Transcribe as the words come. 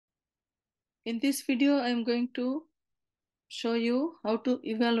In this video, I am going to show you how to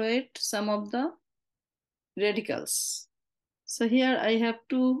evaluate some of the radicals. So here I have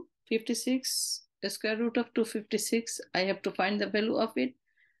 256, the square root of 256. I have to find the value of it.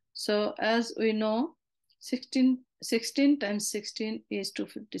 So as we know, 16 times 16 is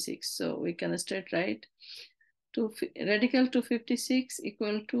 256. So we can straight write radical 256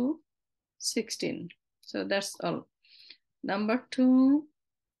 equal to 16. So that's all. Number 2,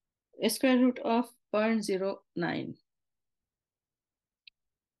 square root of 0.09.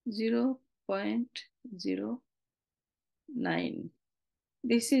 0.09.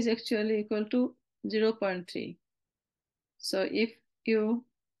 This is actually equal to 0.3. So if you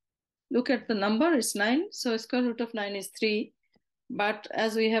look at the number, it's 9. So square root of 9 is 3. But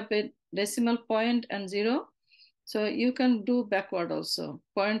as we have a decimal point and 0, so you can do backward also.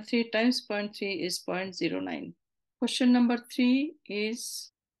 0.3 times 0.3 is 0.09. Question number 3 is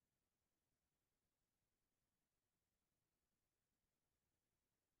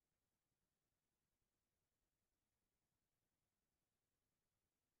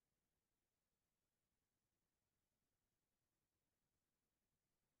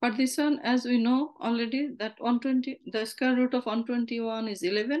but this one, as we know already, that 120, the square root of 121 is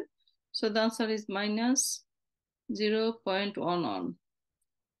 11. So the answer is minus 0.11.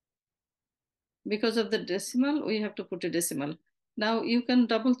 Because of the decimal, we have to put a decimal. Now you can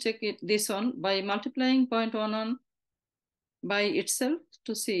double check it, this one, by multiplying 0.11 by itself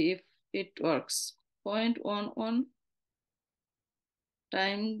to see if it works. 0.11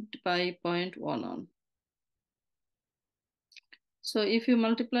 timed by 0.11. So if you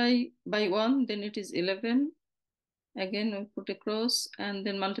multiply by 1, then it is 11. Again, we put a cross and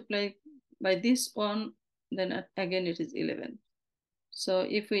then multiply by this one, then again it is 11. So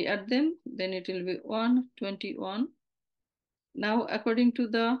if we add them, then it will be 121. Now, according to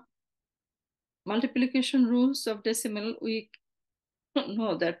the multiplication rules of decimal, we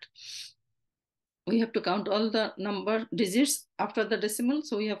know that we have to count all the number digits after the decimal.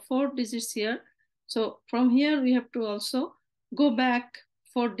 So we have 4 digits here. So from here, we have to also go back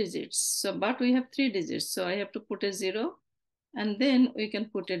 4 digits. So, but we have 3 digits. So I have to put a 0 and then we can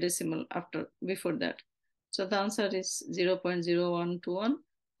put a decimal before that. So the answer is 0.0121,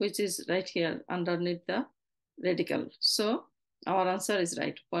 which is right here underneath the radical. So our answer is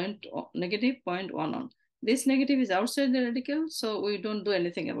right, negative 0.11. This negative is outside the radical, so we don't do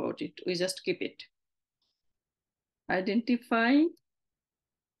anything about it. We just keep it. Identify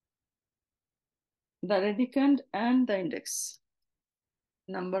the radicand and the index.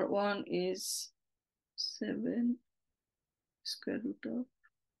 Number 1 is 7 square root of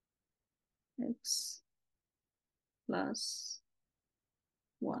x plus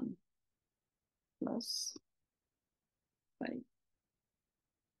 1 plus 5.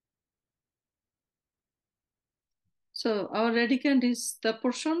 So our radicand is the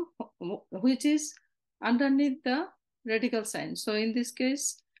portion which is underneath the radical sign. So in this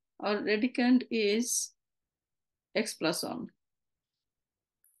case, our radicand is x plus 1.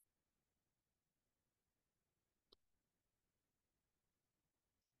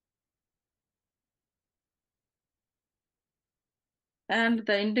 And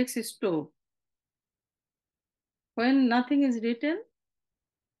the index is 2. When nothing is written,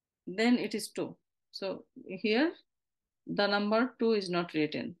 then it is 2. So here, the number 2 is not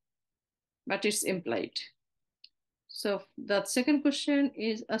written, but it's implied. So the second question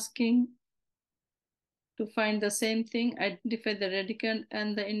is asking to find the same thing, identify the radicand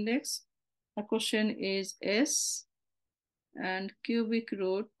and the index. The question is S and cubic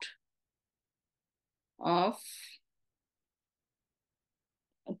root of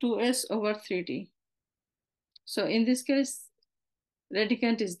 2s over 3t. So in this case,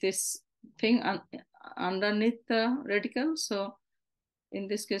 radicand is this thing underneath the radical. So in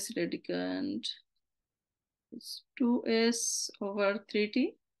this case, radicand is 2s over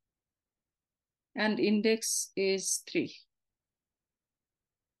 3t and index is 3.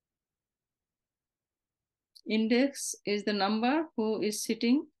 Index is the number who is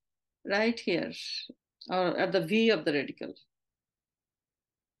sitting right here or at the V of the radical.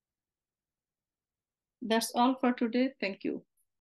 That's all for today. Thank you.